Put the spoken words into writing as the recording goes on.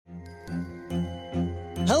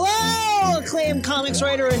acclaimed comics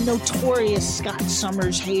writer and notorious Scott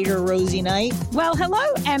Summers hater, Rosie Knight. Well, hello,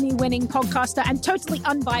 Emmy-winning podcaster and totally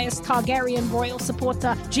unbiased Targaryen royal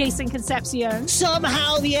supporter, Jason Concepcion.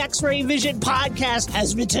 Somehow the X-Ray Vision podcast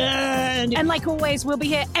has returned. And like always, we'll be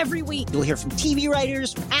here every week. You'll hear from TV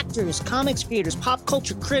writers, actors, comics creators, pop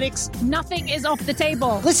culture critics. Nothing is off the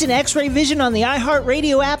table. Listen to X-Ray Vision on the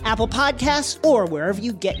iHeartRadio app, Apple Podcasts, or wherever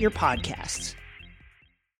you get your podcasts.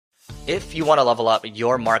 If you want to level up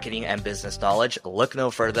your marketing and business knowledge, look no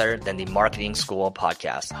further than the Marketing School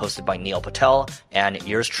podcast, hosted by Neil Patel and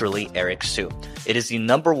yours truly, Eric Su. It is the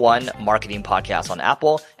 #1 marketing podcast on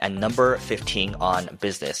Apple and number 15 on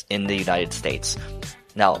business in the United States.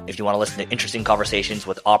 Now, if you want to listen to interesting conversations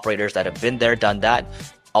with operators that have been there, done that,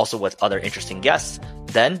 also with other interesting guests,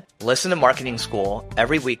 then listen to Marketing School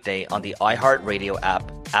every weekday on the iHeartRadio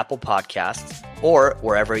app, Apple Podcasts, or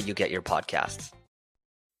wherever you get your podcasts.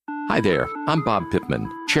 Hi there, I'm Bob Pittman,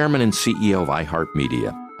 Chairman and CEO of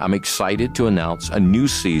iHeartMedia. I'm excited to announce a new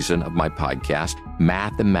season of my podcast,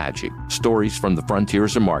 Math and Magic, Stories from the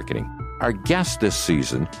Frontiers of Marketing. Our guests this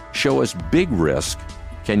season show us big risk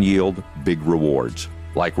can yield big rewards,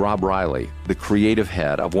 like Rob Riley, the creative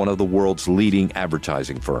head of one of the world's leading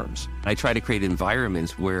advertising firms. I try to create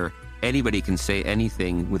environments where anybody can say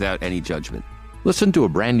anything without any judgment. Listen to a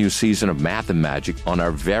brand new season of Math and Magic on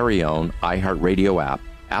our very own iHeartRadio app,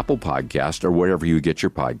 Apple Podcast, or wherever you get your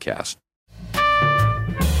podcast.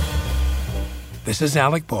 This is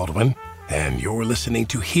Alec Baldwin, and you're listening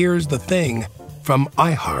to Here's the Thing from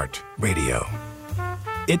iHeartRadio.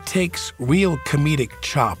 It takes real comedic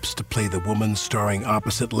chops to play the woman starring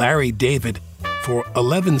opposite Larry David for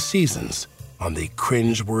 11 seasons on the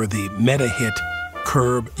cringe-worthy meta-hit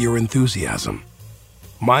Curb Your Enthusiasm.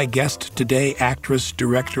 My guest today, actress,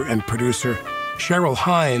 director, and producer Cheryl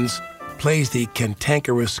Hines, plays the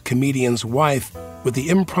cantankerous comedian's wife with the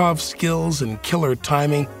improv skills and killer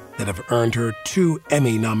timing that have earned her 2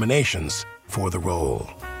 Emmy nominations for the role.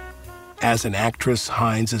 As an actress,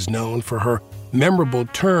 Hines is known for her memorable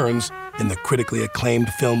turns in the critically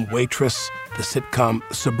acclaimed film Waitress, the sitcom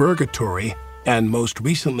Suburgatory, and most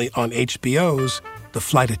recently on HBO's The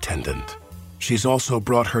Flight Attendant. She's also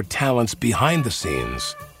brought her talents behind the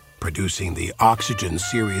scenes, producing the Oxygen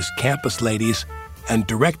series Campus Ladies and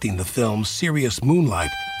directing the film Serious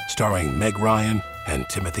Moonlight, starring Meg Ryan and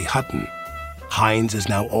Timothy Hutton. Hines is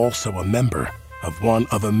now also a member of one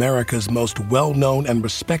of America's most well-known and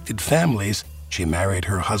respected families. She married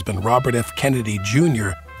her husband Robert F. Kennedy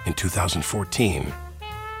Jr. in 2014.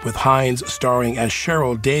 With Hines starring as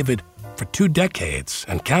Cheryl David for 2 decades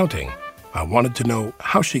and counting, I wanted to know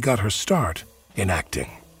how she got her start in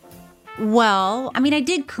acting. Well, I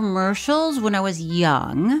did commercials when I was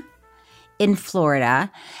young in Florida,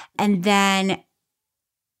 and then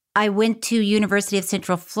I went to University of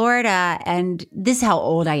Central Florida, and this is how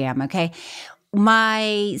old I am, okay?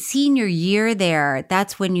 My senior year there,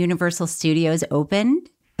 that's when Universal Studios opened.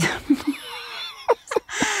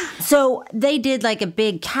 So they did like a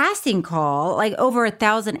big casting call, like over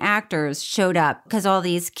 1,000 actors showed up because all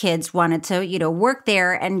these kids wanted to, work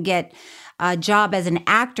there and get a job as an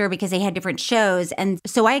actor because they had different shows. And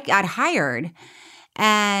so I got hired.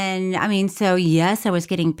 And so yes, I was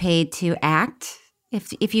getting paid to act,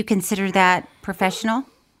 if you consider that professional.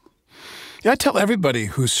 Yeah, I tell everybody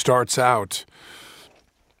who starts out,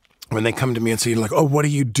 when they come to me and say, oh, what do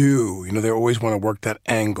you do? They always want to work that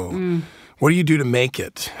angle. What do you do to make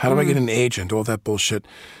it? How do I get an agent? All that bullshit.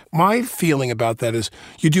 My feeling about that is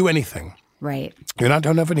you do anything. Right.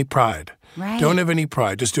 Don't have any pride. Right. Don't have any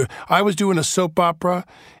pride. Just do it. I was doing a soap opera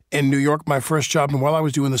in New York, my first job, and while I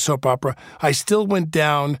was doing the soap opera, I still went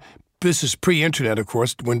down. This is pre-internet, of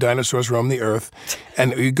course, when dinosaurs roamed the earth.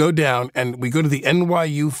 And we go down, and we go to the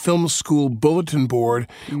NYU Film School bulletin board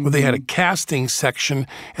where they had a casting section,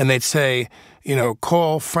 and they'd say,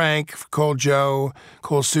 call Frank, call Joe,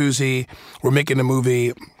 call Susie. We're making a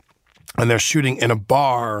movie, and they're shooting in a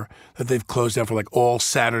bar that they've closed down for like all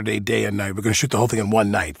Saturday, day and night. We're going to shoot the whole thing in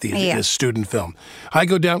one night, the student film. I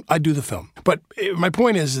go down, I do the film. But my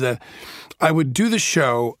point is that I would do the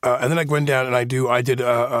show, and then I went down and I did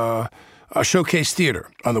a showcase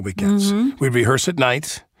theater on the weekends. We'd rehearse at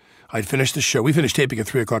night. I'd finish the show. We finished taping at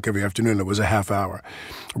 3 o'clock every afternoon. It was a half hour.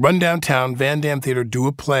 Run downtown, Van Damme Theater, do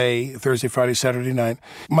a play Thursday, Friday, Saturday night.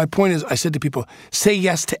 My point is, I said to people, say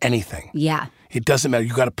yes to anything. Yeah. It doesn't matter.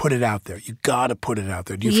 You got to put it out there. You got to put it out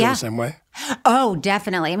there. Do you feel the same way? Oh,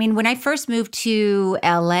 definitely. When I first moved to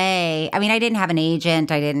LA, I didn't have an agent.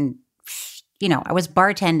 I didn't I was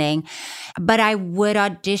bartending, but I would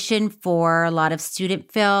audition for a lot of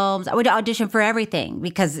student films. I would audition for everything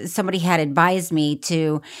because somebody had advised me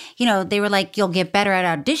to, they were like, you'll get better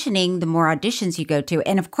at auditioning the more auditions you go to.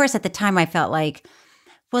 And of course, at the time I felt like,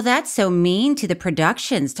 well, that's so mean to the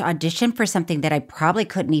productions to audition for something that I probably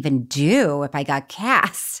couldn't even do if I got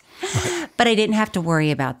cast. But I didn't have to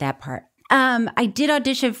worry about that part. I did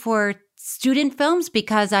audition for student films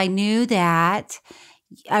because I knew that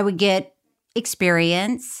I would get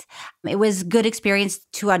experience. It was good experience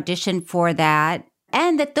to audition for that.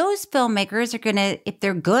 And that those filmmakers are going to, if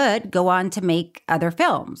they're good, go on to make other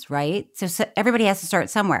films, right? So everybody has to start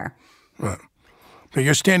somewhere. Right. So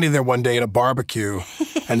you're standing there one day at a barbecue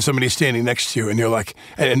and somebody's standing next to you and you're like,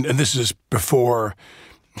 and this is before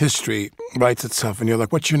history writes itself, and you're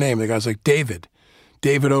like, what's your name? The guy's like, David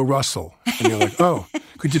O. Russell. And you're like, oh,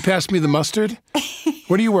 could you pass me the mustard?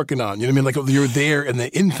 What are you working on? You know what I mean? Like you're there in the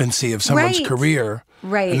infancy of someone's career.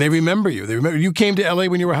 Right. And they remember you. You came to LA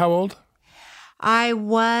when you were how old? I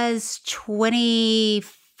was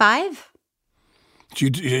 25.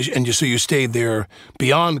 So you stayed there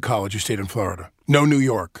beyond college. You stayed in Florida. No New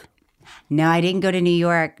York. No, I didn't go to New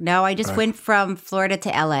York. No, I just went from Florida to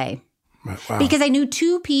LA. Wow. Because I knew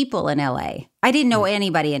 2 people in LA. I didn't know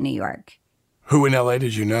anybody in New York. Who in LA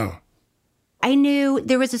did you know? I knew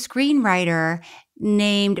there was a screenwriter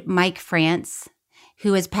named Mike France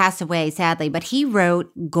who has passed away, sadly, but he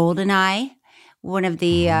wrote Goldeneye, one of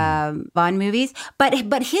the Bond movies.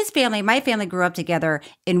 But his family, my family grew up together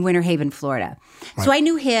in Winter Haven, Florida. Right. So I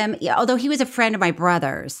knew him, although he was a friend of my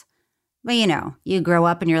brother's. Well, you grow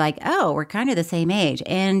up and you're like, oh, we're kind of the same age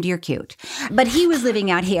and you're cute. But he was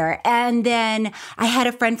living out here. And then I had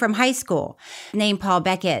a friend from high school named Paul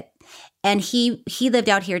Beckett. And he lived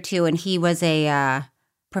out here too. And he was a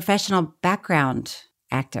professional background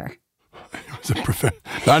actor. He was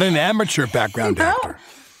not an amateur background actor.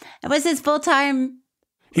 It was his full-time.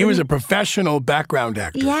 He was a professional background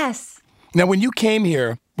actor. Yes. Now, when you came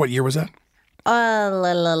here, what year was that?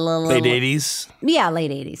 Late 80s? Yeah,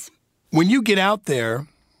 late 80s. When you get out there,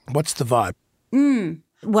 what's the vibe?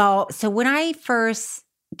 Well, so when I first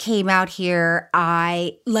came out here,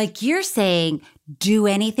 I, like you're saying, do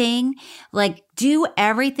anything, like do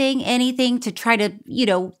everything, anything to try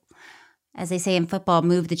to, as they say in football,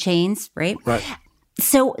 move the chains, right? Right.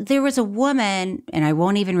 So there was a woman, and I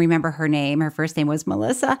won't even remember her name. Her first name was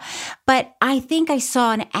Melissa. But I think I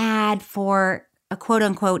saw an ad for a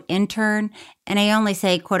quote-unquote intern. And I only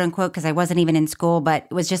say quote-unquote because I wasn't even in school, but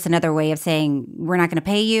it was just another way of saying we're not going to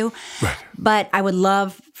pay you. Right. But I would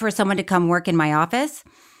love for someone to come work in my office.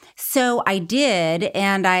 So I did,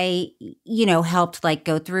 and I, helped like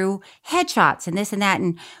go through headshots and this and that.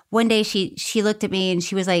 And one day she looked at me and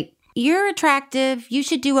she was like, you're attractive. You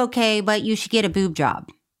should do okay, but you should get a boob job.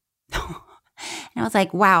 And I was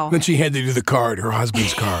like, wow. Then she handed you the card, her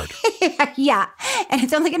husband's card. Yeah. And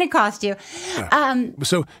it's only going to cost you. Yeah.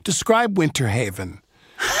 So describe Winter Haven.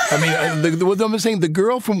 I mean, I'm saying the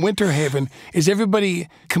girl from Winter Haven, is everybody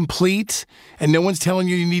complete and no one's telling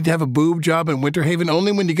you need to have a boob job in Winter Haven?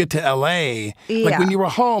 Only when you get to L.A., like when you were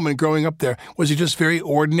home and growing up there, was it just very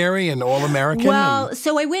ordinary and all-American? Well,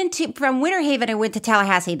 so I went from Winter Haven, I went to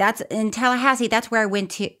Tallahassee. That's where I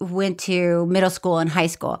went to middle school and high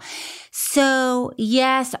school. So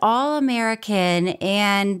yes, all-American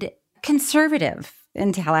and conservative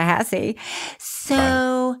in Tallahassee.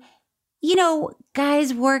 So...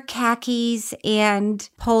 guys wore khakis and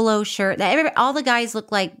polo shirt. All the guys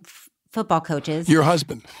look like football coaches. Your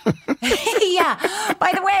husband. Yeah.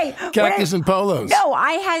 By the way. Khakis and polos. No,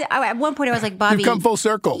 at one point I was like, Bobby. You've come full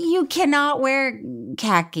circle. You cannot wear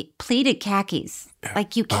pleated khakis. Yeah.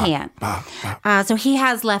 Like you can't. So he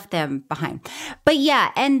has left them behind. But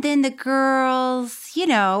yeah, and then the girls,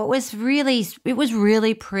 it was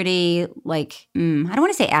really pretty, like, I don't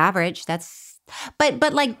want to say average.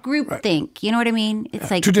 But like group think, you know what I mean? It's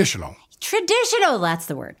like traditional. That's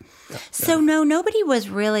the word. Yeah. So no, nobody was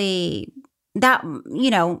really that,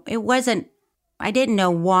 it wasn't, I didn't know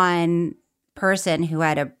one person who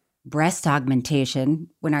had a breast augmentation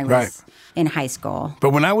when I was in high school.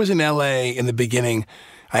 But when I was in LA in the beginning,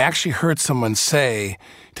 I actually heard someone say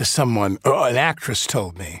to someone, or an actress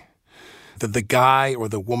told me, that the guy or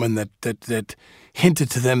the woman that hinted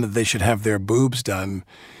to them that they should have their boobs done,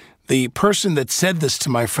 the person that said this to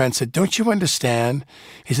my friend said, don't you understand?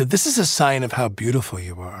 He said, this is a sign of how beautiful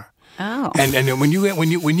you are. Oh. And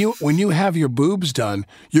when you have your boobs done,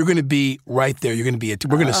 you're going to be right there. You're going to be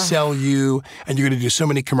we're going to sell you, and you're going to do so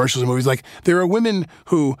many commercials and movies. Like there are women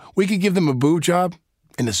who we could give them a boob job,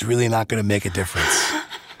 and it's really not going to make a difference.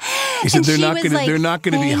 He said they're not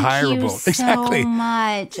going to be "Thank hireable." you so Exactly.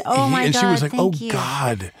 much. Oh my and God! she was like, "Oh thank you."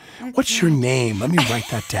 God, what's your name? Let me write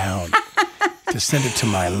that down to send it to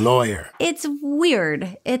my lawyer." It's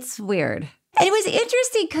weird. It's weird. And it was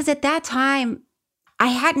interesting because at that time, I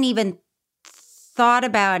hadn't even thought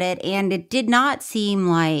about it, and it did not seem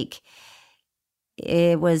like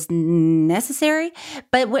it was necessary.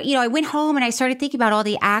 But I went home and I started thinking about all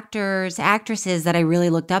the actors, actresses that I really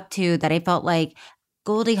looked up to, that I felt like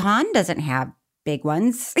Goldie Hawn doesn't have big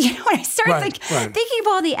ones. When I started thinking of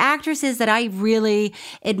all the actresses that I really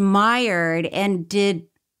admired, and did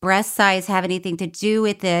breast size have anything to do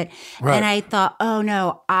with it? Right. And I thought, oh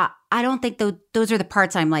no, I don't think those are the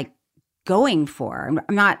parts I'm like going for.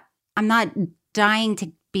 I'm not dying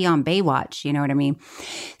to be on Baywatch. You know what I mean?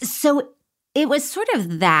 So it was sort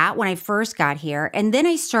of that when I first got here. And then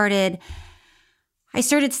I started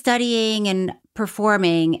studying and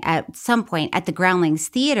performing at some point at the Groundlings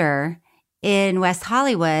Theater in West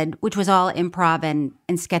Hollywood, which was all improv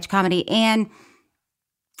and sketch comedy. And,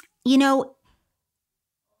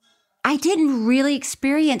 I didn't really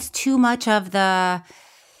experience too much of the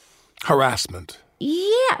harassment.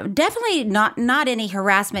 Yeah, definitely not any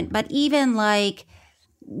harassment, but even like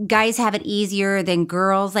guys have it easier than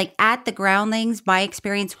girls. Like at the Groundlings, my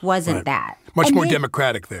experience wasn't that. Much more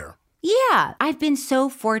democratic there. Yeah, I've been so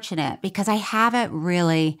fortunate because I haven't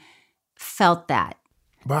really felt that.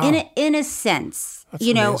 Wow. In a sense. That's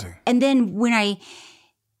amazing. And then when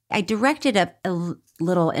I directed a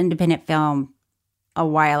little independent film a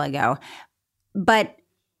while ago, but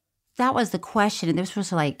that was the question, and this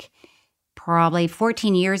was like probably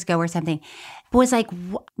 14 years ago or something. It was like,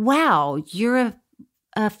 wow, you're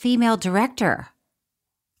a female director.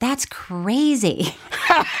 That's crazy.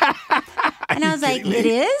 And I was like, it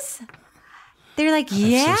is? They're like,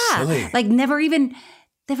 yeah. So silly. Like never even,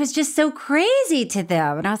 that was just so crazy to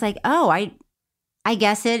them. And I was like, oh, I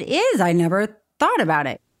guess it is. I never thought about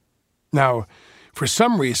it. Now, for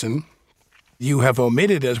some reason, you have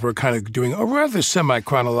omitted, as we're kind of doing a rather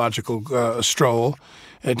semi-chronological stroll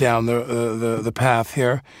down the path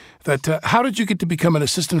here, that how did you get to become an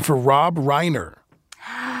assistant for Rob Reiner?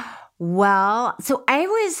 Well, so I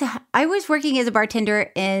was working as a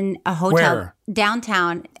bartender in a hotel Where?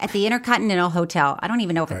 Downtown at the Intercontinental Hotel. I don't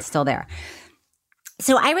even know if it's still there.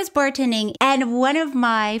 So I was bartending, and one of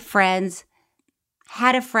my friends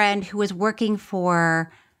had a friend who was working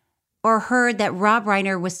for, or heard that Rob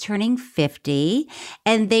Reiner was turning 50,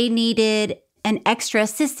 and they needed an extra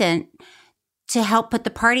assistant to help put the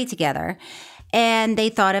party together. And they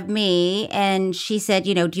thought of me, and she said, do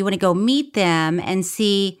you want to go meet them and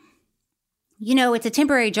see, it's a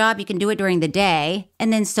temporary job. You can do it during the day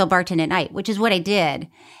and then still bartend at night, which is what I did.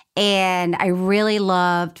 And I really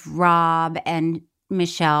loved Rob and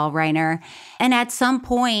Michelle Reiner. And at some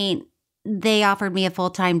point, they offered me a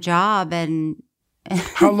full-time job. And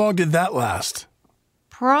how long did that last?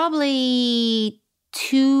 Probably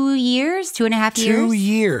 2 years, 2.5 years. 2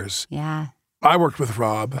 years. Yeah. I worked with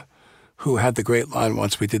Rob, who had the great line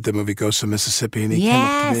once we did the movie Ghosts of Mississippi, and he came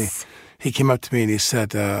up to me. He came up to me and he said,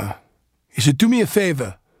 do me a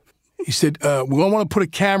favor. He said, we want to put a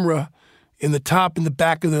camera in the top and the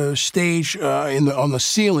back of the stage on the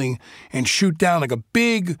ceiling and shoot down like a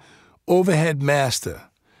big overhead master.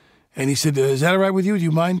 And he said, is that all right with you? Do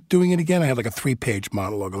you mind doing it again? I had like a 3-page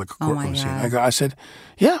monologue, like a courtroom scene. I said,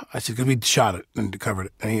 yeah. I said, because we shot it and covered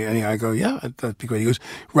it. And I go, yeah, that'd be great. He goes,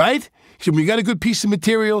 right? He said, when you got a good piece of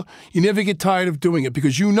material, you never get tired of doing it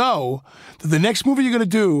because you know that the next movie you're going to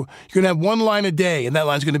do, you're going to have one line a day, and that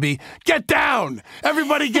line's going to be, get down!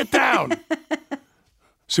 Everybody get down!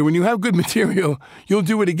 So when you have good material, you'll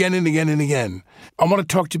do it again and again and again. I want to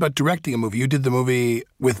talk to you about directing a movie. You did the movie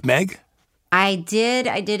with Meg? I did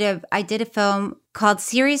a film called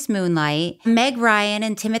Serious Moonlight. Meg Ryan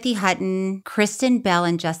and Timothy Hutton, Kristen Bell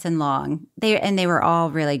and Justin Long. They were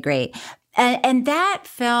all really great. And that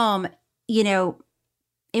film, it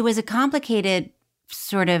was a complicated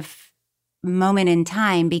sort of moment in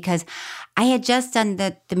time because I had just done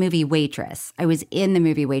the movie Waitress. I was in the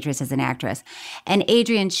movie Waitress as an actress. And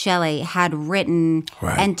Adrienne Shelley had written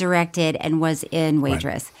and directed and was in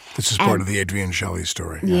Waitress. Right. This is part of the Adrienne Shelley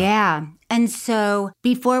story. Yeah. And so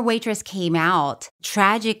before Waitress came out,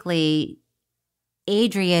 tragically,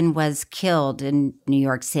 Adrienne was killed in New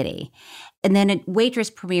York City. And then Waitress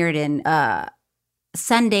premiered in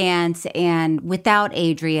Sundance and without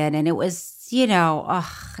Adrienne. And it was, it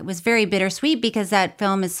was very bittersweet because that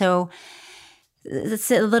film is it's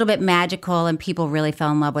a little bit magical and people really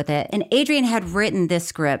fell in love with it. And Adrienne had written this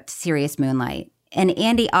script, Serious Moonlight. And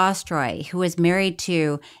Andy Ostroy, who was married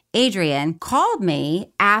to Adrienne, called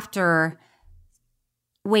me after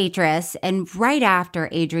waitress, and right after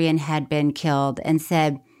Adrian had been killed, and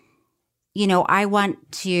said, I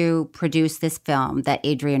want to produce this film that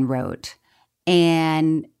Adrian wrote,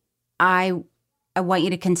 and I want you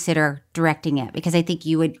to consider directing it because I think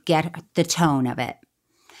you would get the tone of it.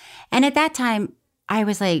 And at that time, I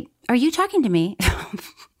was like, are you talking to me?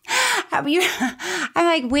 I'm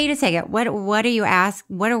like, wait a second. What are you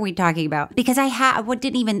asking? What are we talking about? Because I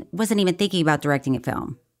wasn't even thinking about directing a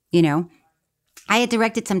film, I had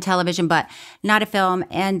directed some television, but not a film.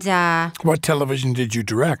 And what television did you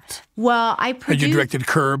direct? Well, I produced. Had you directed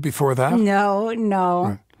Curb before that? No.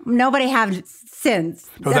 Right. Nobody have since.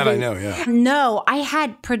 Oh, that I know, yeah. No, I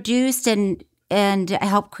had produced and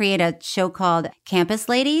helped create a show called Campus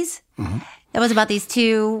Ladies. Mm-hmm. It was about these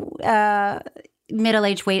two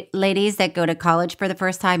middle-aged ladies that go to college for the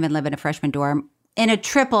first time and live in a freshman dorm in a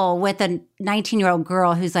triple with a 19-year-old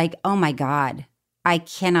girl who's like, oh my God, I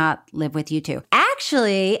cannot live with you two.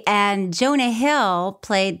 Actually, and Jonah Hill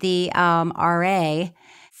played the RA.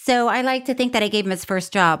 So I like to think that I gave him his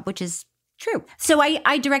first job, which is true. So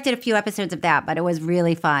I directed a few episodes of that, but it was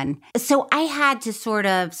really fun. So I had to sort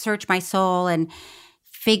of search my soul and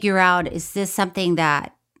figure out, is this something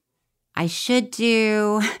that I should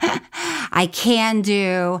do, I can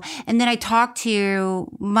do? And then I talked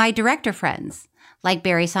to my director friends like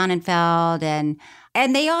Barry Sonnenfeld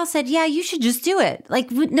and they all said, yeah, you should just do it. Like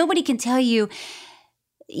nobody can tell you.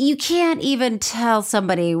 You can't even tell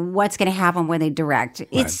somebody what's going to happen when they direct. Right.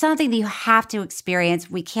 It's something that you have to experience.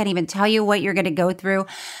 We can't even tell you what you're going to go through,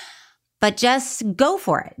 but just go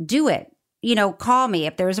for it. Do it. Call me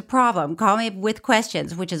if there's a problem. Call me with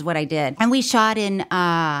questions, which is what I did. And we shot in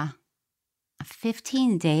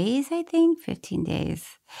 15 days, I think. 15 days.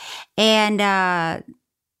 And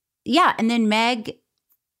and then Meg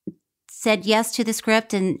said yes to the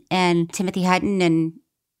script and Timothy Hutton. And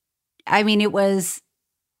I mean, it was...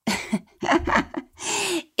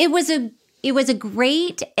 It was a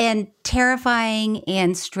great and terrifying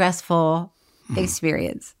and stressful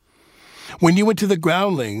experience. When you went to the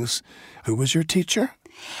Groundlings, who was your teacher?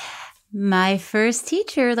 My first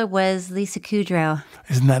teacher was Lisa Kudrow.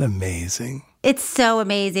 Isn't that amazing? It's so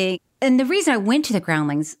amazing. And the reason I went to the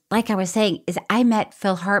Groundlings, like I was saying, is I met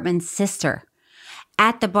Phil Hartman's sister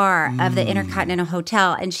at the bar of the Intercontinental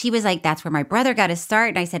Hotel. And she was like, that's where my brother got his start.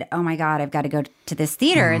 And I said, oh my God, I've got to go to this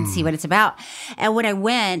theater and see what it's about. And when I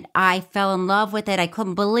went, I fell in love with it. I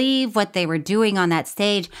couldn't believe what they were doing on that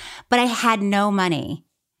stage, but I had no money.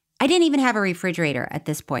 I didn't even have a refrigerator at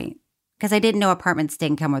this point because I didn't know apartments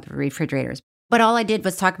didn't come with refrigerators. But all I did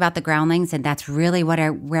was talk about the Groundlings, and that's really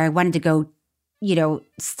where I wanted to go,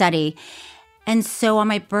 study. And so on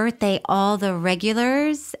my birthday, all the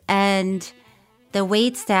regulars and the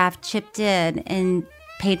wait staff chipped in and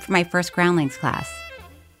paid for my first Groundlings class.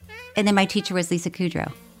 And then my teacher was Lisa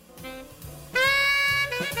Kudrow.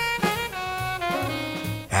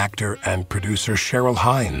 Actor and producer Cheryl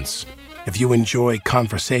Hines. If you enjoy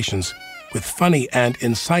conversations with funny and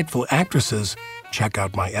insightful actresses, check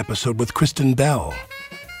out my episode with Kristen Bell.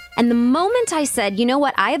 And the moment I said, you know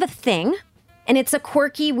what, I have a thing, and it's a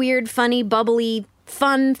quirky, weird, funny, bubbly,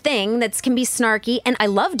 fun thing that can be snarky, and I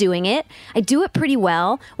love doing it. I do it pretty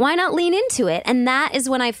well. Why not lean into it? And that is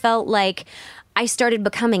when I felt like I started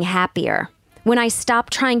becoming happier, when I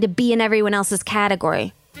stopped trying to be in everyone else's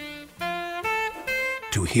category.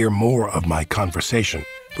 To hear more of my conversation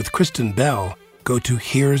with Kristen Bell, go to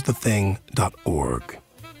here'sthething.org.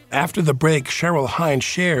 After the break, Cheryl Hines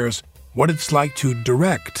shares what it's like to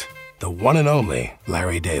direct the one and only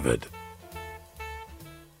Larry David.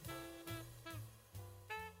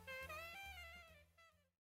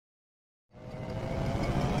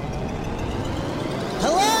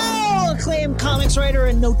 Acclaimed comics writer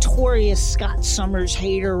and notorious Scott Summers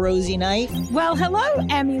hater, Rosie Knight. Well, hello,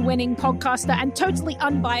 Emmy-winning podcaster and totally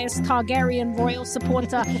unbiased Targaryen royal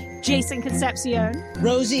supporter, Jason Concepcion.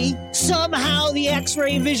 Rosie, somehow the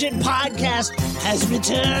X-Ray Vision podcast has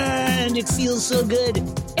returned. It feels so good.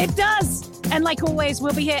 It does. And like always,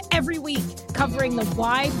 we'll be here every week covering the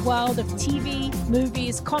wide world of TV,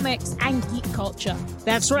 movies, comics, and geek culture.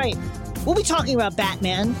 That's right. We'll be talking about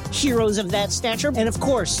Batman, heroes of that stature, and of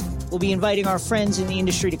course, we'll be inviting our friends in the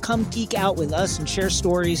industry to come geek out with us and share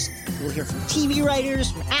stories. We'll hear from TV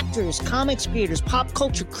writers, from actors, comics creators, pop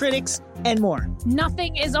culture critics, and more.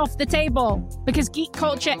 Nothing is off the table because geek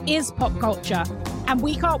culture is pop culture, and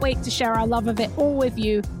we can't wait to share our love of it all with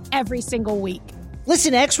you every single week.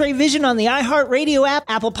 Listen to X-Ray Vision on the iHeartRadio app,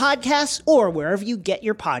 Apple Podcasts, or wherever you get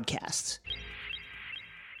your podcasts.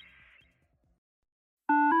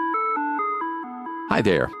 Hi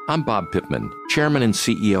there, I'm Bob Pittman, Chairman and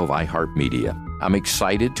CEO of iHeartMedia. I'm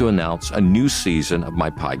excited to announce a new season of my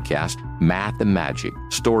podcast, Math and Magic,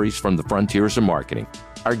 Stories from the Frontiers of Marketing.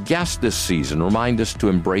 Our guests this season remind us to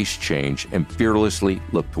embrace change and fearlessly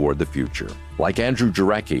look toward the future. Like Andrew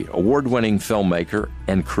Jarecki, award-winning filmmaker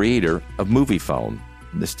and creator of Moviefone.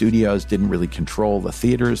 The studios didn't really control the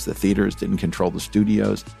theaters didn't control the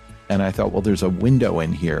studios. And I thought, well, there's a window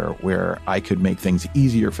in here where I could make things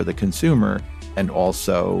easier for the consumer and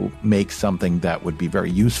also make something that would be very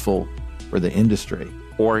useful for the industry.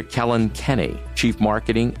 Or Kellen Kenny, Chief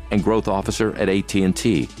Marketing and Growth Officer at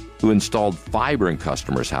AT&T, who installed fiber in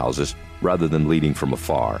customers' houses rather than leading from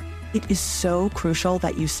afar. It is so crucial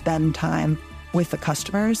that you spend time with the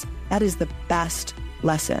customers. That is the best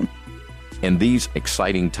lesson. In these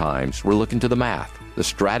exciting times, we're looking to the math, the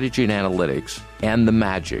strategy and analytics, and the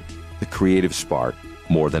magic, the creative spark,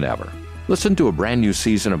 more than ever. Listen to a brand new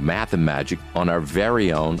season of Math and Magic on our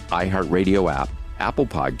very own iHeartRadio app, Apple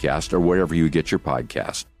Podcast, or wherever you get your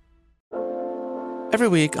podcast. Every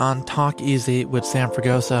week on Talk Easy with Sam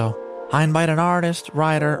Fragoso, I invite an artist,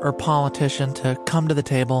 writer, or politician to come to the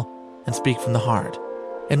table and speak from the heart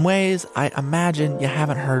in ways I imagine you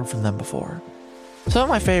haven't heard from them before. Some of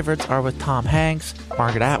my favorites are with Tom Hanks,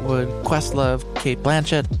 Margaret Atwood, Questlove, Cate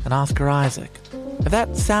Blanchett, and Oscar Isaac. If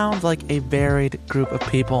that sounds like a varied group of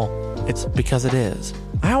people, it's because it is.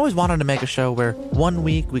 I always wanted to make a show where one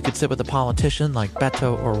week we could sit with a politician like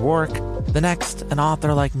Beto O'Rourke, the next an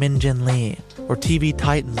author like Min-Jin Lee, or TV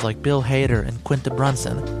titans like Bill Hader and Quinta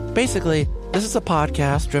Brunson. Basically, this is a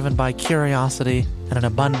podcast driven by curiosity and an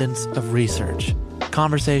abundance of research.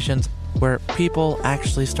 Conversations where people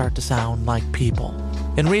actually start to sound like people.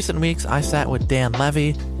 In recent weeks, I sat with Dan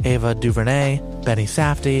Levy, Ava DuVernay, Benny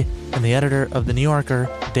Safdie, and the editor of The New Yorker,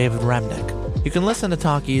 David Remnick. You can listen to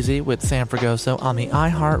Talk Easy with Sam Fragoso on the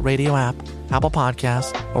iHeartRadio app, Apple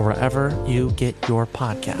Podcasts, or wherever you get your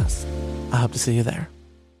podcasts. I hope to see you there.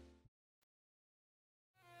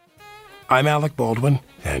 I'm Alec Baldwin,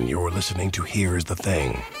 and you're listening to Here's the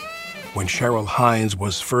Thing. When Cheryl Hines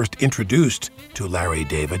was first introduced to Larry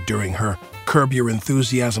David during her Curb Your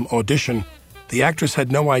Enthusiasm audition, the actress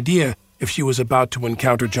had no idea if she was about to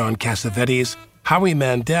encounter John Cassavetes, Howie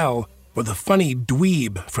Mandel, or the funny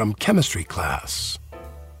dweeb from chemistry class.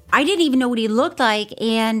 I didn't even know what he looked like.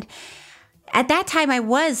 And at that time, I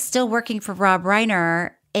was still working for Rob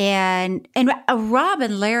Reiner. And Rob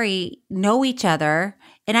and Larry know each other.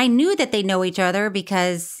 And I knew that they know each other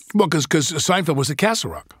because... Well, because Seinfeld was at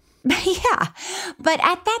Castle Rock. Yeah. But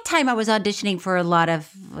at that time, I was auditioning for a lot of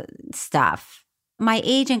stuff. My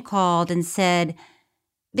agent called and said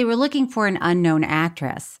they were looking for an unknown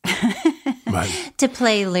actress Right. to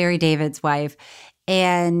play Larry David's wife.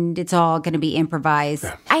 And it's all going to be improvised.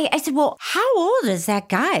 Yeah. I said, well, how old is that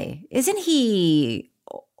guy? Isn't he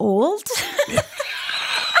old?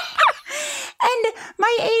 And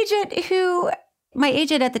my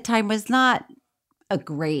agent at the time was not a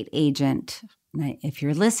great agent. If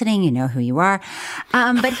you're listening, you know who you are.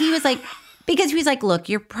 But he was like, because he was like, look,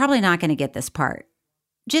 you're probably not going to get this part.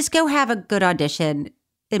 Just go have a good audition,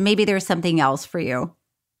 and maybe there's something else for you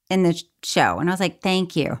in the show. And I was like,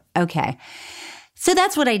 thank you. Okay. So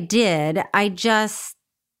that's what I did. I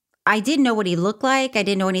didn't know what he looked like. I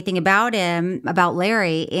didn't know anything about him, about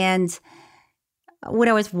Larry. And when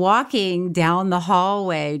I was walking down the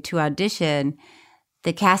hallway to audition,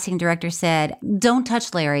 the casting director said, don't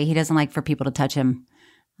touch Larry. He doesn't like for people to touch him.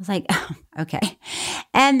 I was like, oh, okay.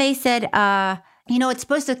 And they said, it's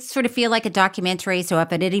supposed to sort of feel like a documentary. So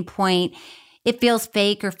if at any point it feels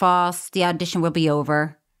fake or false, the audition will be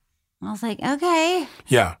over. I was like, okay.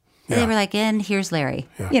 Yeah. And they were like, and here's Larry.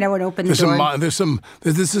 Yeah. And open the door.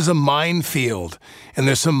 This is a minefield, and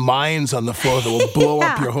there's some mines on the floor that will blow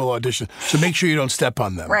up your whole audition. So make sure you don't step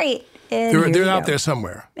on them. Right. They're out there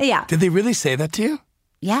somewhere. Yeah. Did they really say that to you?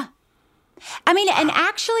 Yeah. I mean, and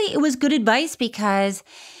actually it was good advice because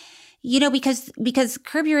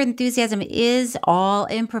Curb Your Enthusiasm is all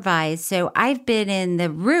improvised. So I've been in the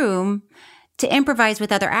room to improvise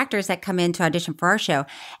with other actors that come in to audition for our show.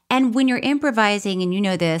 And when you're improvising, and you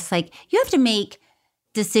know this, like you have to make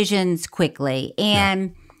decisions quickly.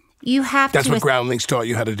 And you have That's what Groundlings taught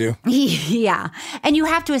you how to do? Yeah. And you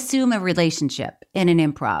have to assume a relationship in an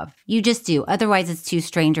improv. You just do. Otherwise, it's two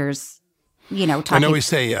strangers, talking. I know we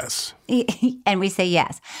say yes. And we say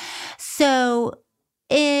yes. So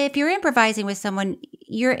if you're improvising with someone,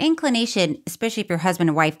 your inclination, especially if you're husband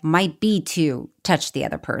and wife, might be to touch the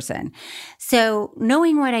other person. So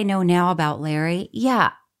knowing what I know now about Larry,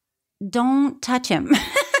 don't touch him.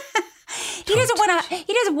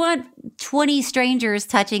 He doesn't want 20 strangers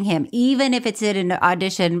touching him, even if it's in an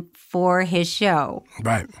audition for his show.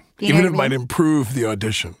 Right. You Even know if it what I might mean? improve the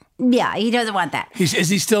audition. Yeah, he doesn't want that. Is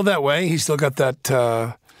he still that way? He's still got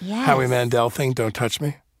that Yes. Howie Mandel thing, don't touch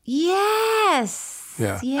me? Yes.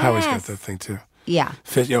 Yeah, Yes. Howie's got that thing too. Yeah.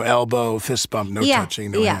 Elbow, fist bump, no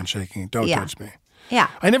touching, no handshaking, don't touch me. Yeah.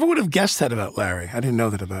 I never would have guessed that about Larry. I didn't know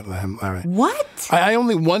that about him, Larry. What? I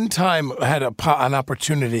only one time had an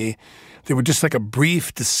opportunity. There was just like a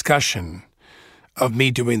brief discussion of me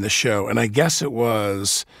doing the show, and I guess it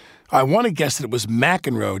was, I want to guess that it was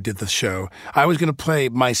McEnroe did the show. I was going to play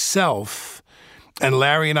myself, and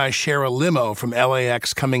Larry and I share a limo from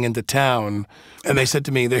LAX coming into town, and they said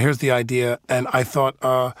to me, here's the idea, and I thought,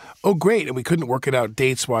 oh, great, and we couldn't work it out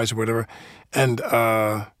dates-wise or whatever, and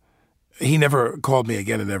he never called me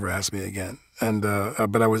again and never asked me again. And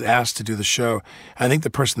but I was asked to do the show. I think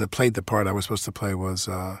the person that played the part I was supposed to play was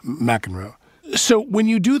McEnroe. So when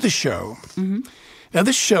you do the show, now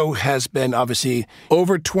this show has been obviously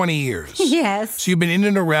over 20 years. Yes. So you've been in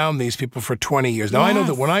and around these people for 20 years. Now I know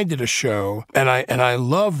that when I did a show, and I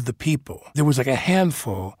loved the people, there was like a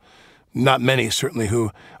handful, not many certainly,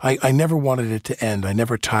 who I never wanted it to end. I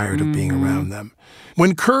never tired of being around them.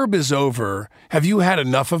 When Curb is over, have you had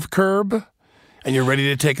enough of Curb? And you're ready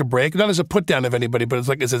to take a break? Not as a put down of anybody, but it's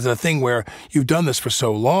like it's a thing where you've done this for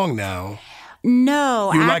so long now.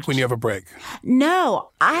 No. You like when you have a break? No,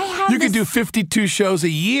 I have. You could do 52 shows a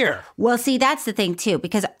year. Well, see, that's the thing too,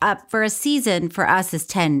 because for a season for us is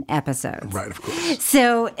 10 episodes. Right, of course.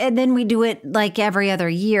 So, and then we do it like every other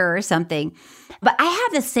year or something. But I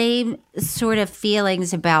have the same sort of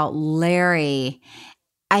feelings about Larry.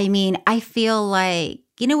 I mean, I feel like,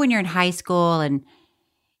 when you're in high school and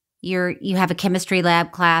you have a chemistry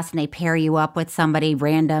lab class and they pair you up with somebody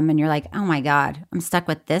random and you're like, oh my God, I'm stuck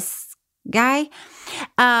with this guy.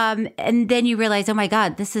 And then you realize, oh my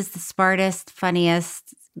God, this is the smartest,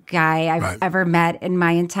 funniest guy I've ever met in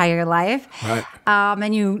my entire life. Right.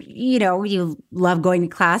 And you love going to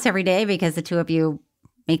class every day because the two of you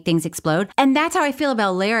make things explode. And that's how I feel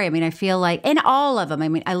about Larry. I mean, I feel like, and all of them, I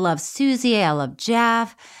mean, I love Susie, I love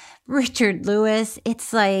Jeff, Richard Lewis.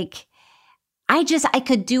 It's like, I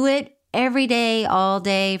could do it every day, all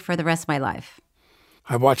day for the rest of my life.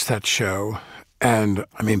 I watched that show, and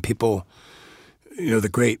I mean, people, the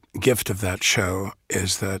great gift of that show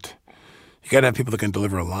is that you got to have people that can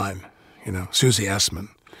deliver a line. Susie Essman.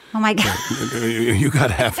 Oh my God. You got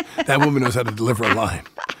to have, that woman knows how to deliver a line.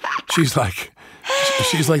 She's like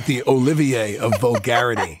the Olivier of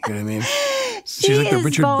vulgarity. You know what I mean? She's like the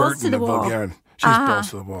Richard Burton of vulgarity. She's balls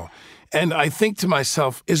to the wall. And I think to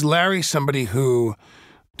myself, is Larry somebody who,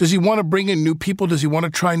 does he want to bring in new people? Does he want to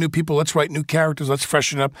try new people? Let's write new characters. Let's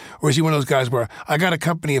freshen up. Or is he one of those guys where I got a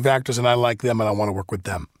company of actors and I like them and I want to work with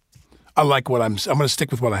them? I like I'm going to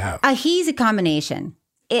stick with what I have. He's a combination.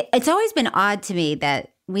 It's always been odd to me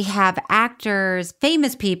that we have actors,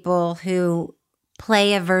 famous people who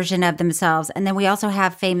play a version of themselves. And then we also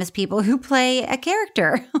have famous people who play a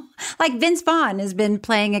character. Like Vince Vaughn has been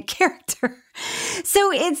playing a character.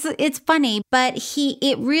 So it's funny, but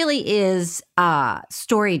it really is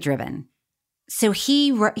story driven. So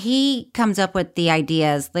he comes up with the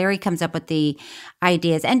ideas. Larry comes up with the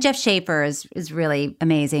ideas. And Jeff Schaefer is really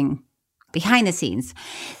amazing behind the scenes.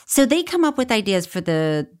 So they come up with ideas for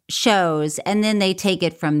the shows and then they take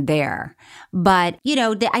it from there. But,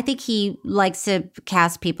 I think he likes to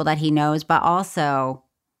cast people that he knows, but also,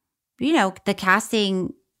 the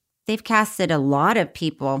casting, they've casted a lot of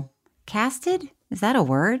people. Casted? Is that a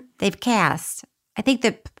word? They've cast. I think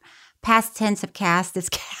the past tense of cast is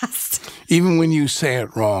cast. Even when you say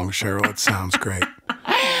it wrong, Cheryl, it sounds great.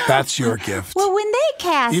 That's your gift. Well, when they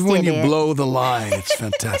cast even when you blow the line, it's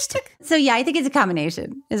fantastic. So yeah, I think it's a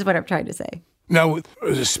combination, is what I'm trying to say. Now,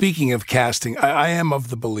 speaking of casting, I am of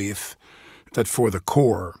the belief that for the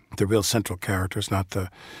core, the real central characters, not the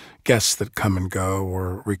guests that come and go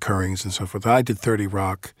or recurrings and so forth. I did 30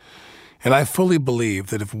 Rock, and I fully believe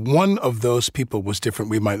that if one of those people was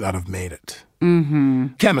different, we might not have made it. Mm-hmm.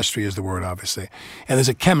 Chemistry is the word, obviously. And there's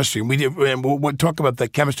a chemistry. And we'll talk about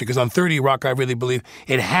that chemistry, because on 30 Rock, I really believe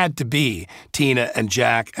it had to be Tina and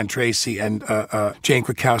Jack and Tracy and Jane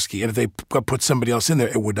Krakowski. And if they put somebody else in there,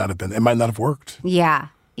 it would not have been. It might not have worked. Yeah.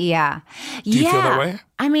 Yeah. Do you feel that way?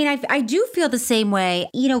 I mean, I do feel the same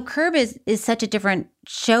way. Curb is such a different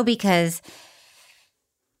show because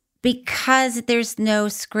there's no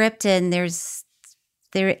script and it's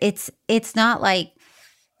not like,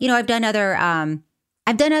 I've done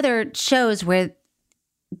other shows where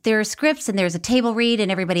there are scripts and there's a table read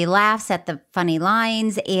and everybody laughs at the funny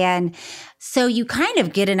lines. And so you kind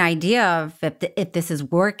of get an idea of if this is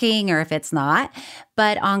working or if it's not.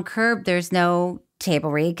 But on Curb, there's no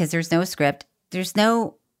table read because there's no script. There's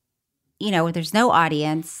no, there's no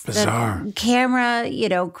audience. Bizarre. The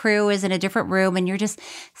camera, crew is in a different room and you're just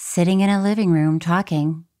sitting in a living room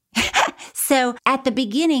talking. So at the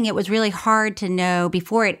beginning, it was really hard to know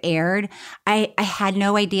before it aired. I had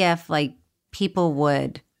no idea if how people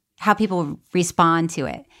would respond to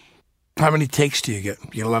it. How many takes do you get? You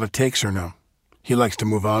get a lot of takes or no? He likes to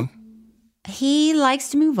move on? He likes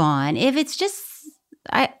to move on. If it's just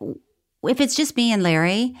me and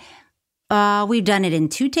Larry, we've done it in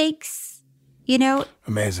 2 takes,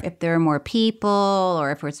 Amazing. If there are more people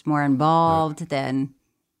or if it's more involved, then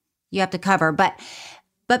you have to cover. But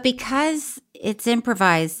because it's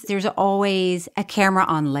improvised, there's always a camera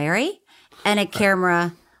on Larry and a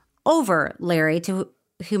camera over Larry to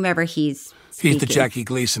whomever he's speaking. He's the Jackie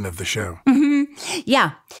Gleason of the show. Mm-hmm.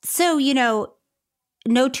 Yeah. So,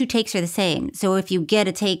 no 2 takes are the same. So if he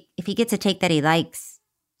gets a take that he likes,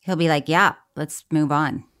 he'll be like, yeah, let's move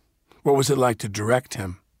on. What was it like to direct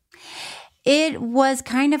him? It was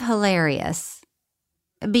kind of hilarious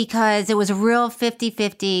because it was a real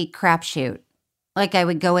 50-50 crapshoot. Like I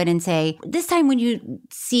would go in and say, this time when you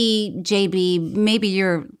see JB, maybe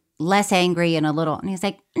you're less angry and a little. And he's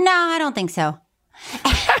like, no, I don't think so.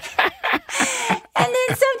 And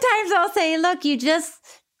then sometimes I'll say, look, you just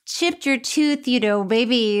chipped your tooth,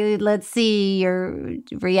 maybe let's see your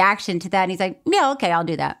reaction to that. And he's like, yeah, okay, I'll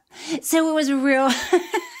do that. So it was a real,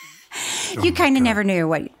 you kind of never knew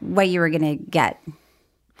what you were going to get.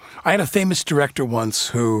 I had a famous director once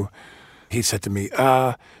who, he said to me,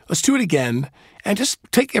 let's do it again and just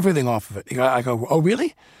take everything off of it. I go, oh,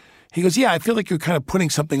 really? He goes, yeah, I feel like you're kind of putting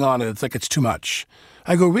something on and it's like it's too much.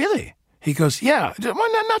 I go, really? He goes, yeah, well,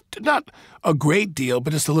 not a great deal,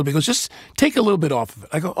 but just a little bit. He goes, just take a little bit off of it.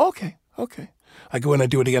 I go, okay. I go and I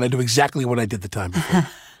do it again. I do exactly what I did the time before.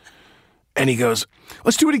 And he goes,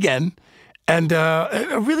 let's do it again. And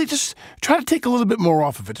really just try to take a little bit more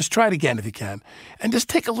off of it. Just try it again if you can. And just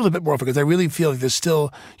take a little bit more off it because I really feel like there's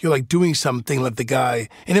still, you're like doing something like the guy.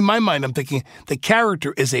 And in my mind, I'm thinking the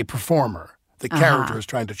character is a performer. The character is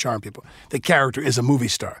trying to charm people. The character is a movie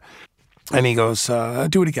star. And he goes,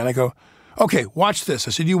 do it again. I go, okay, watch this.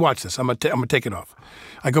 I said, you watch this. I'm gonna take it off.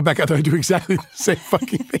 I go back out there and I do exactly the same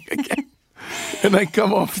fucking thing again. And I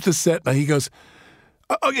come off the set and he goes,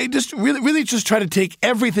 okay, just really just try to take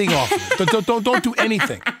everything off of it. Don't do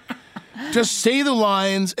anything. Just say the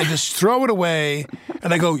lines and just throw it away.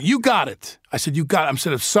 And I go, you got it. I said, you got it. I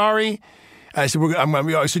said, I'm sorry. I said,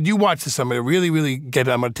 I said, you watch this. I'm going to really, really get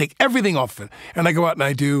it. I'm going to take everything off of it. And I go out and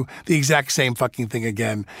I do the exact same fucking thing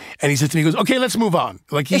again. And he says to me, he goes, okay, let's move on.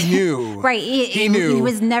 Like he knew. Right. He knew. He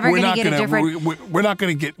was never going to get a different. We're not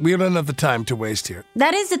going to get, we don't have the time to waste here.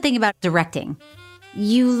 That is the thing about directing.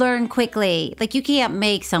 You learn quickly. Like you can't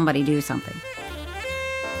make somebody do something.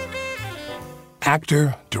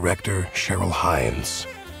 Actor, director Cheryl Hines.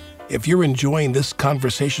 If you're enjoying this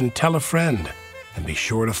conversation, tell a friend. And be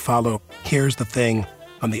sure to follow Here's the Thing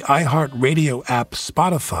on the iHeartRadio app,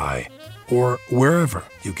 Spotify, or wherever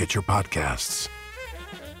you get your podcasts.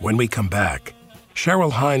 When we come back,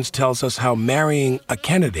 Cheryl Hines tells us how marrying a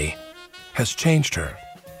Kennedy has changed her.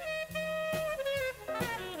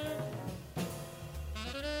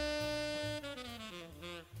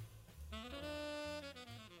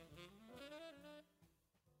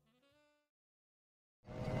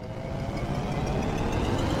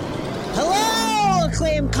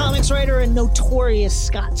 Acclaimed comics writer and notorious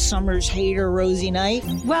Scott Summers hater, Rosie Knight.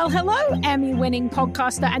 Well, hello, Emmy-winning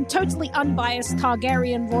podcaster and totally unbiased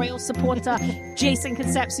Targaryen royal supporter, Jason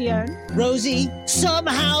Concepcion. Rosie,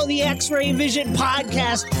 somehow the X-Ray Vision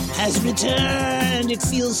podcast has returned. It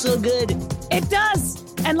feels so good. It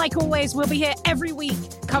does. And like always, we'll be here every week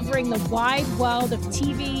covering the wide world of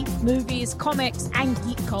TV, movies, comics, and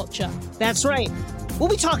geek culture. That's right. We'll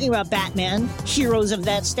be talking about Batman, heroes of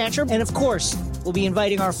that stature, and of course, we'll be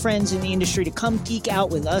inviting our friends in the industry to come geek out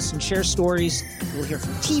with us and share stories. We'll hear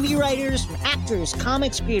from TV writers, from actors,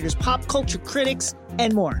 comics creators, pop culture critics,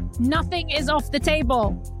 and more. Nothing is off the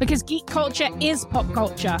table because geek culture is pop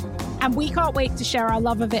culture, and we can't wait to share our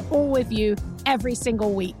love of it all with you every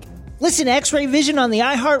single week. Listen to X-Ray Vision on the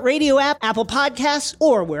iHeartRadio app, Apple Podcasts,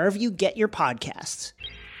 or wherever you get your podcasts.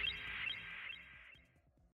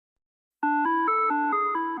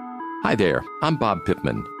 Hi there, I'm Bob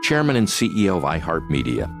Pittman, Chairman and CEO of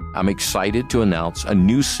iHeartMedia. I'm excited to announce a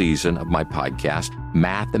new season of my podcast,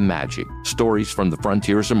 Math and Magic, Stories from the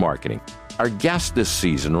Frontiers of Marketing. Our guests this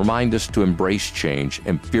season remind us to embrace change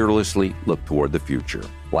and fearlessly look toward the future.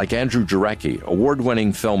 Like Andrew Jarecki,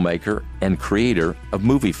 award-winning filmmaker and creator of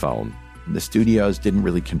Moviefone. The studios didn't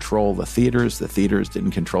really control the theaters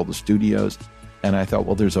didn't control the studios. And I thought,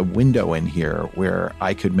 well, there's a window in here where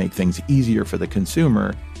I could make things easier for the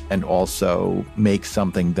consumer and also make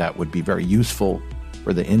something that would be very useful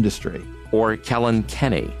for the industry. Or Kellen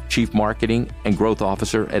Kenny, Chief Marketing and Growth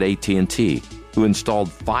Officer at AT&T, who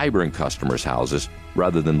installed fiber in customers' houses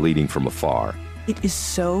rather than leading from afar. It is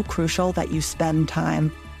so crucial that you spend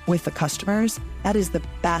time with the customers. That is the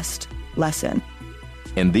best lesson.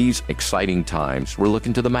 In these exciting times, we're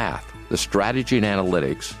looking to the math, the strategy and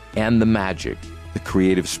analytics, and the magic, the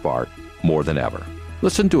creative spark, more than ever.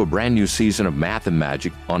 Listen to a brand new season of Math and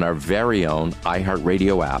Magic on our very own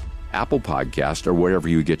iHeartRadio app, Apple Podcast, or wherever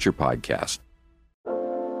you get your podcast.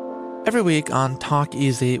 Every week on Talk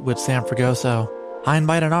Easy with Sam Fragoso, I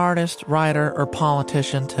invite an artist, writer, or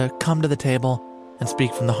politician to come to the table and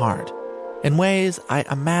speak from the heart in ways I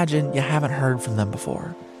imagine you haven't heard from them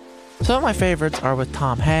before. Some of my favorites are with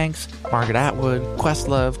Tom Hanks, Margaret Atwood,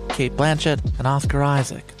 Questlove, Cate Blanchett, and Oscar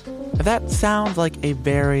Isaac. If that sounds like a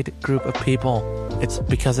varied group of people, it's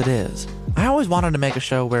because it is. I always wanted to make a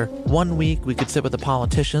show where one week we could sit with a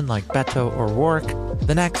politician like Beto O'Rourke,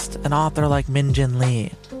 the next an author like Min Jin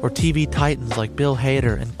Lee, or TV titans like Bill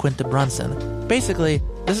Hader and Quinta Brunson. Basically,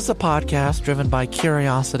 this is a podcast driven by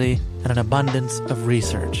curiosity and an abundance of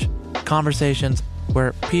research. Conversations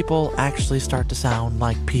where people actually start to sound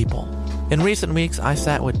like people. In recent weeks, I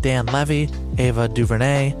sat with Dan Levy, Ava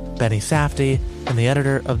DuVernay, Benny Safdie, and the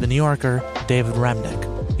editor of The New Yorker, David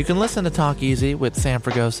Remnick. You can listen to Talk Easy with Sam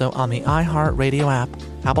Fragoso on the iHeartRadio app,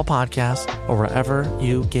 Apple Podcasts, or wherever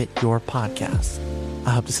you get your podcasts.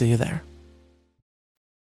 I hope to see you there.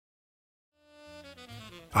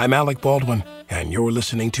 I'm Alec Baldwin, and you're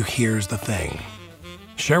listening to Here's the Thing.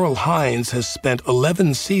 Cheryl Hines has spent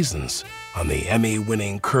 11 seasons on the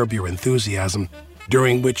Emmy-winning Curb Your Enthusiasm,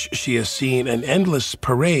 during which she has seen an endless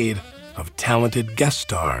parade of talented guest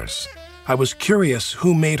stars. I was curious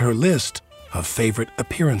who made her list of favorite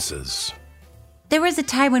appearances. There was a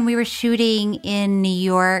time when we were shooting in New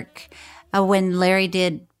York when Larry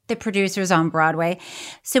did The Producers on Broadway.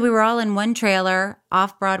 So we were all in one trailer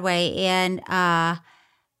off Broadway, and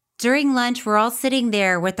during lunch, we're all sitting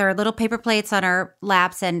there with our little paper plates on our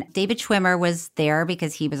laps, and David Schwimmer was there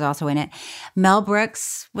because he was also in it. Mel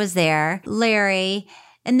Brooks was there, Larry,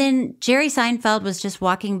 and then Jerry Seinfeld was just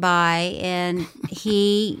walking by, and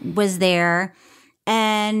he was there,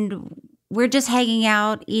 and we're just hanging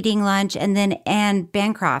out, eating lunch, and then Anne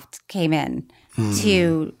Bancroft came in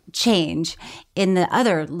to change in the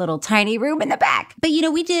other little tiny room in the back. But you know,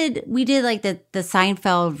 we did like the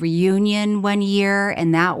Seinfeld reunion one year,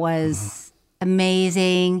 and that was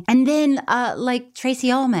amazing. And then like Tracy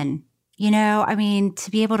Ullman, you know, I mean, to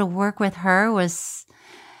be able to work with her was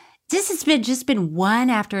just been one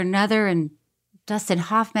after another, and Dustin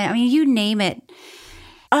Hoffman. I mean, you name it.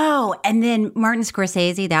 Oh, and then Martin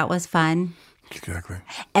Scorsese, that was fun. Exactly.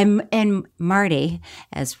 And Marty,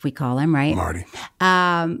 as we call him, right? Marty.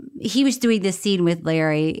 He was doing this scene with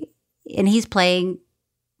Larry, and he's playing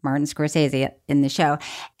Martin Scorsese in the show.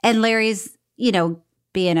 And Larry's, you know,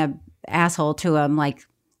 being an asshole to him, like,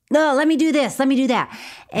 no, let me do this, let me do that.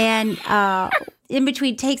 And in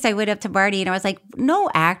between takes, I went up to Marty, and I was like, no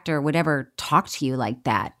actor would ever talk to you like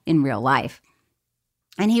that in real life.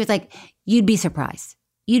 And he was like, you'd be surprised.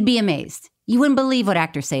 You'd be amazed. You wouldn't believe what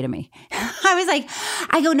actors say to me. I was like,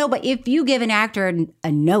 I go, no, but if you give an actor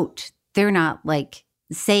a note, they're not like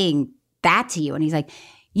saying that to you. And he's like,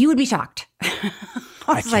 you would be shocked.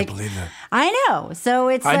 I can't believe that. I know. So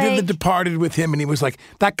it's I like... did The Departed with him, and he was like,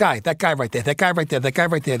 that guy right there, that guy right there, that guy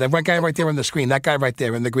right there on the screen, that guy right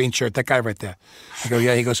there in the green shirt, that guy right there. I go,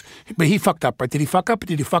 yeah. He goes, but he fucked up, right? Did he fuck up?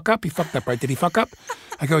 Did he fuck up? He fucked up, right? Did he fuck up?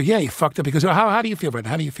 I go, yeah, he fucked up. He goes, how do you feel right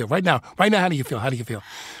now? How do you feel? Right now, how do you feel? How do you feel?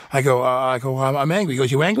 I go, I'm angry. He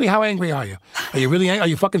goes, you angry? How angry are you? Are you really angry? Are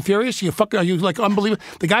you fucking furious? Are you like unbelievable?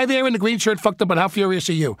 The guy there in the green shirt fucked up, but how furious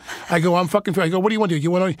are you? I go, I'm fucking furious. I go, what do you want to do?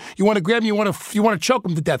 You want to grab him? You want to choke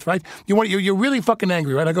him to death, right? You're really fucking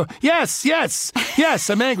angry, right? I go, yes,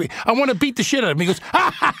 I'm angry. I want to beat the shit out of him. He goes,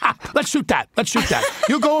 ha, let's shoot that.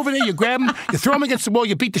 You go over there, you grab him, you throw him against the wall,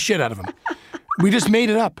 you beat the shit out of him. We just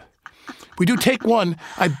made it up. We do take one.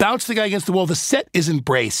 I bounce the guy against the wall. The set isn't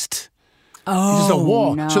braced. Oh, it's just a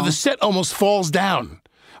wall. no. So the set almost falls down.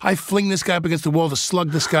 I fling this guy up against the wall to slug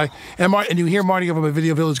this guy. And you hear Marty over by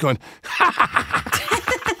Video Village going, ha, ha, ha, ha,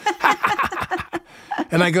 ha,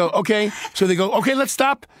 And I go, okay. So they go, okay, let's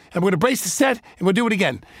stop. And we're going to brace the set, and we'll do it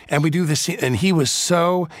again. And we do this. And he was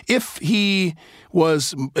so, if he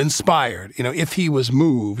was inspired, if he was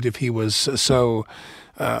moved, if he was so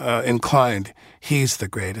inclined, he's the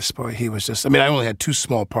greatest, boy. He was just, I only had 2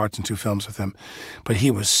 small parts in 2 films with him, but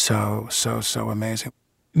he was so amazing.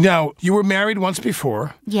 Now, you were married once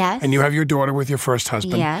before. Yes. And you have your daughter with your first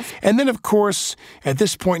husband. Yes. And then, of course, at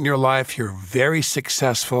this point in your life, you're very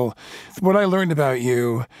successful. What I learned about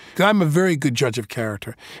you, I'm a very good judge of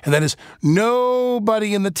character, and that is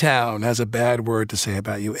nobody in the town has a bad word to say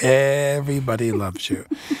about you. Everybody loves you.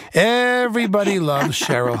 Everybody loves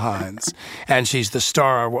Cheryl Hines. And she's the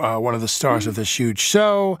star, one of the stars of this huge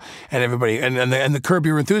show. And everybody, and the Curb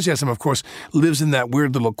Your Enthusiasm, of course, lives in that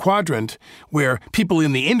weird little quadrant where people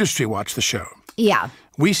in the industry watch the show. Yeah.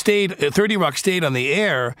 We 30 Rock stayed on the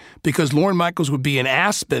air because Lorne Michaels would be in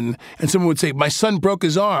Aspen and someone would say, my son broke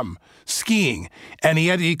his arm skiing and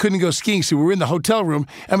he couldn't go skiing. So we were in the hotel room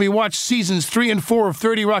and we watched seasons 3 and 4 of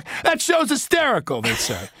 30 Rock. That show's hysterical, they'd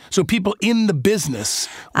say. So people in the business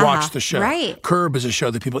watch the show. Right. Curb is a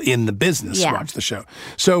show that people in the business watch the show.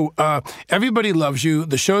 So everybody loves you.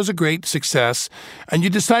 The show's a great success. And you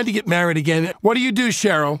decide to get married again. What do you do,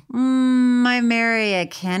 Cheryl? I marry a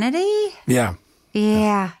Kennedy? Yeah.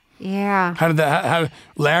 Yeah. How did that? How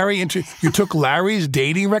Larry? You took Larry's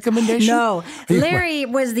dating recommendation? No, Larry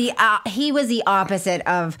was he was the opposite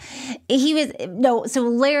of. So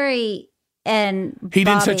Larry and he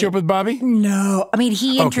didn't set you up with Bobby? No,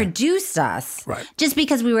 he introduced us, right? Just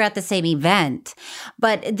because we were at the same event,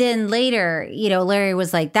 but then later, Larry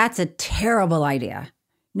was like, "That's a terrible idea."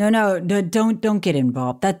 No, don't get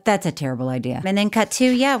involved. That's a terrible idea. And then cut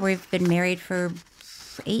to, we've been married for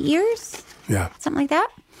 8 years. Yeah. Something like that.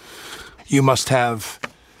 You must have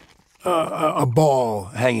a ball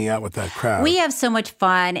hanging out with that crowd. We have so much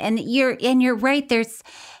fun, and you're right.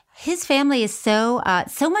 His family is so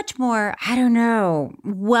much more, I don't know,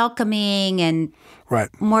 welcoming and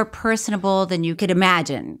more personable than you could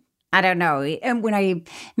imagine. I don't know. And when I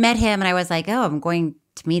met him, and I was like, oh, I'm going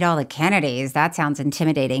to meet all the Kennedys. That sounds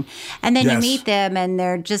intimidating. And then you meet them, and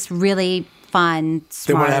they're just really fun, smart.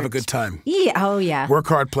 They want to have a good time. Yeah. Oh, yeah. Work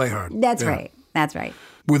hard, play hard. That's right. That's right.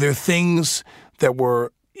 Were there things that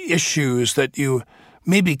were issues that you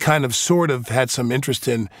maybe kind of sort of had some interest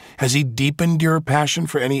in? Has he deepened your passion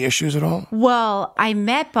for any issues at all? Well, I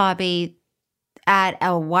met Bobby at a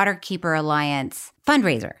Waterkeeper Alliance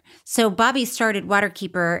fundraiser. So Bobby started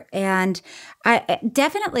Waterkeeper, and I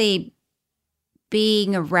definitely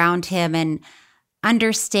being around him and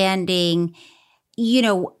understanding,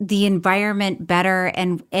 the environment better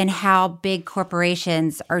and how big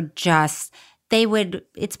corporations are just,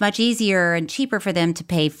 it's much easier and cheaper for them to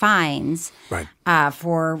pay fines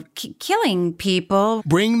for killing people.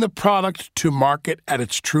 Bring the product to market at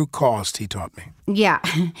its true cost, he taught me. Yeah.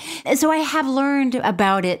 So I have learned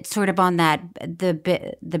about it sort of on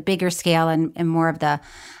the bigger scale and more of the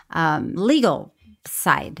legal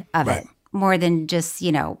side of it. More than just,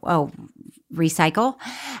 recycle.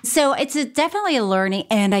 So it's definitely a learning,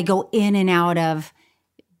 and I go in and out of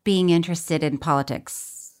being interested in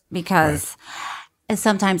politics because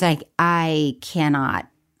sometimes I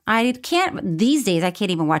can't, these days I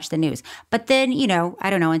can't even watch the news. But then, I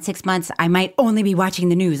don't know, in 6 months, I might only be watching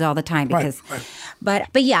the news all the time because, but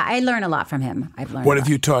yeah, I learn a lot from him. What have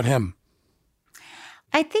you taught him?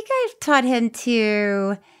 I think I've taught him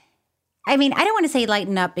to, I don't want to say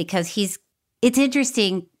lighten up because it's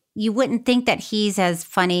interesting. You wouldn't think that he's as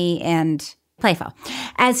funny and playful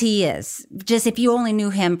as he is. Just if you only knew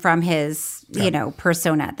him from his,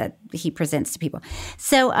 persona that he presents to people.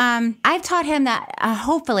 So I've taught him that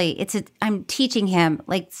hopefully I'm teaching him,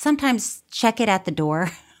 like, sometimes check it at the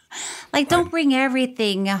door. Like, don't bring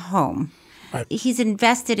everything home. He's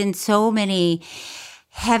invested in so many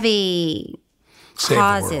heavy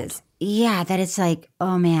causes. Yeah, that it's like,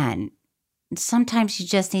 oh man. Sometimes you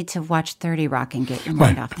just need to watch 30 Rock and get your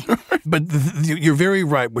mind off there. But you're very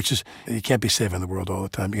right, which is you can't be saving the world all the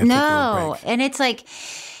time. You got to take a little break. And it's like,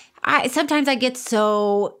 sometimes I get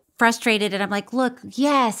so frustrated and I'm like, look,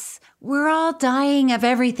 yes, we're all dying of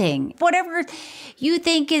everything. Whatever you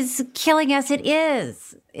think is killing us, it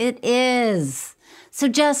is. It is. So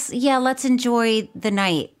just, let's enjoy the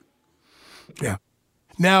night. Yeah.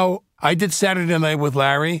 Now, I did Saturday Night with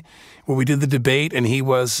Larry where we did the debate, and he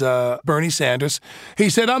was Bernie Sanders. He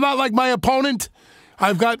said, I'm not like my opponent.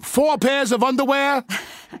 I've got 4 pairs of underwear,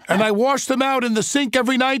 and I wash them out in the sink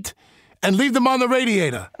every night and leave them on the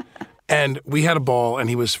radiator. And we had a ball, and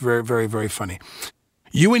he was very, very, very funny.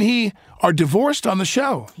 You and he are divorced on the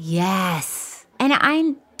show. Yes. And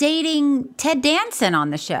I'm dating Ted Danson on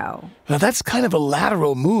the show. Now, that's kind of a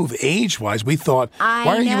lateral move age-wise. We thought, why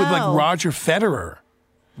aren't you with, like, Roger Federer?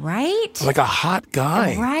 Right? Like a hot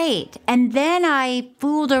guy. Right. And then I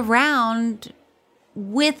fooled around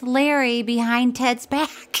with Larry behind Ted's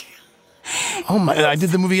back. Oh, my. I did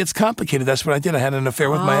the movie It's Complicated. That's what I did. I had an affair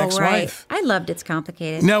with my ex-wife. Right. I loved It's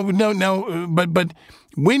Complicated. No. But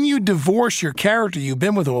when you divorce your character you've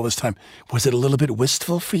been with all this time, was it a little bit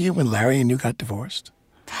wistful for you when Larry and you got divorced?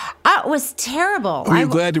 It was terrible. Were you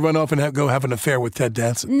glad to run off and go have an affair with Ted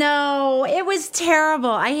Danson? No, it was terrible.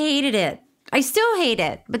 I hated it. I still hate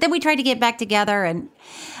it. But then we tried to get back together and...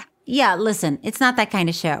 Yeah, listen, it's not that kind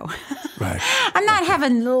of show. Right. I'm not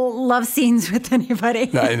having love scenes with anybody.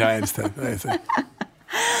 No, I understand.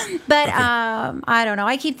 But I don't know.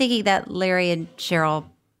 I keep thinking that Larry and Cheryl,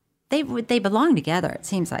 they belong together, it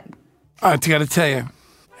seems like. I got to tell you,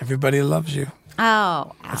 everybody loves you.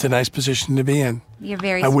 Oh. It's a nice position to be in. You're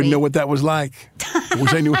very I wouldn't sweet. know what that was like. I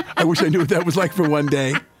wish I knew what that was like for one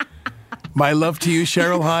day. My love to you,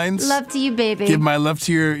 Cheryl Hines. Love to you, baby. Give my love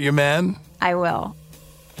to your man. I will.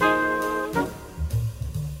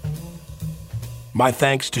 My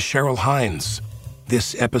thanks to Cheryl Hines.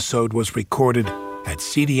 This episode was recorded at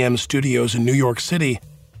CDM Studios in New York City.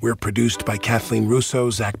 We're produced by Kathleen Russo,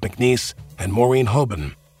 Zach McNeese, and Maureen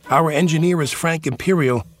Hoban. Our engineer is Frank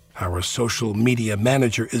Imperial. Our social media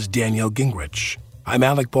manager is Danielle Gingrich. I'm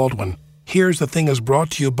Alec Baldwin. Here's the Thing is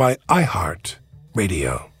brought to you by iHeart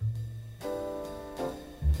Radio.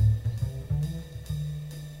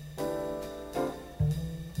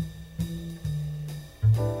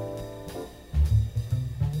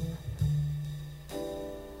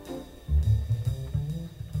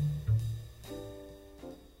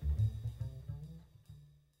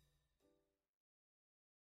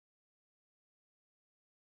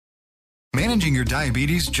 Managing your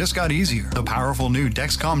diabetes just got easier. The powerful new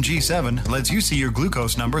Dexcom G7 lets you see your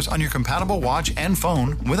glucose numbers on your compatible watch and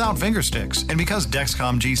phone without finger sticks. And because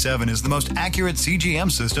Dexcom G7 is the most accurate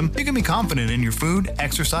CGM system, you can be confident in your food,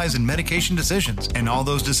 exercise, and medication decisions. And all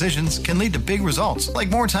those decisions can lead to big results, like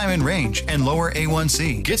more time in range and lower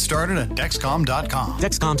A1C. Get started at Dexcom.com.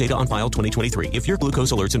 Dexcom data on file 2023. If your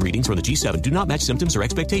glucose alerts and readings from the G7 do not match symptoms or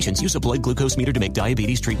expectations, use a blood glucose meter to make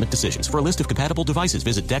diabetes treatment decisions. For a list of compatible devices,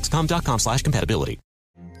 visit Dexcom.com/compatibility.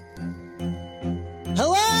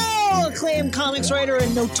 Hello, acclaimed comics writer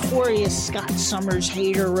and notorious Scott Summers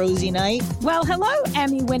hater, Rosie Knight. Well, hello,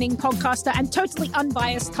 Emmy-winning podcaster and totally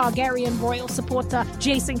unbiased Targaryen royal supporter,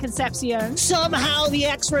 Jason Concepcion. Somehow the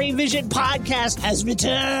X-Ray Vision podcast has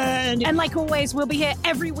returned. And like always, we'll be here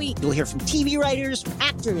every week. You'll hear from TV writers,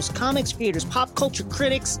 actors, comics creators, pop culture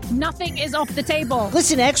critics. Nothing is off the table.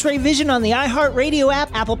 Listen to X-Ray Vision on the iHeartRadio app,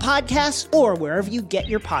 Apple Podcasts, or wherever you get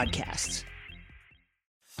your podcasts.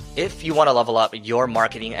 If you want to level up your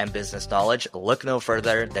marketing and business knowledge, look no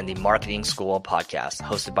further than the Marketing School podcast,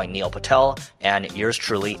 hosted by Neil Patel and yours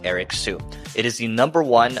truly, Eric Su. It is the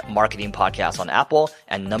 #1 marketing podcast on Apple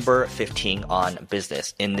and number 15 on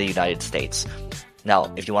business in the United States.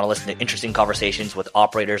 Now, if you want to listen to interesting conversations with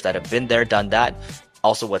operators that have been there, done that,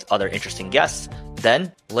 also with other interesting guests,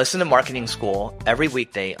 then listen to Marketing School every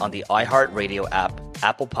weekday on the iHeartRadio app,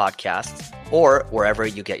 Apple Podcasts, or wherever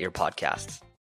you get your podcasts.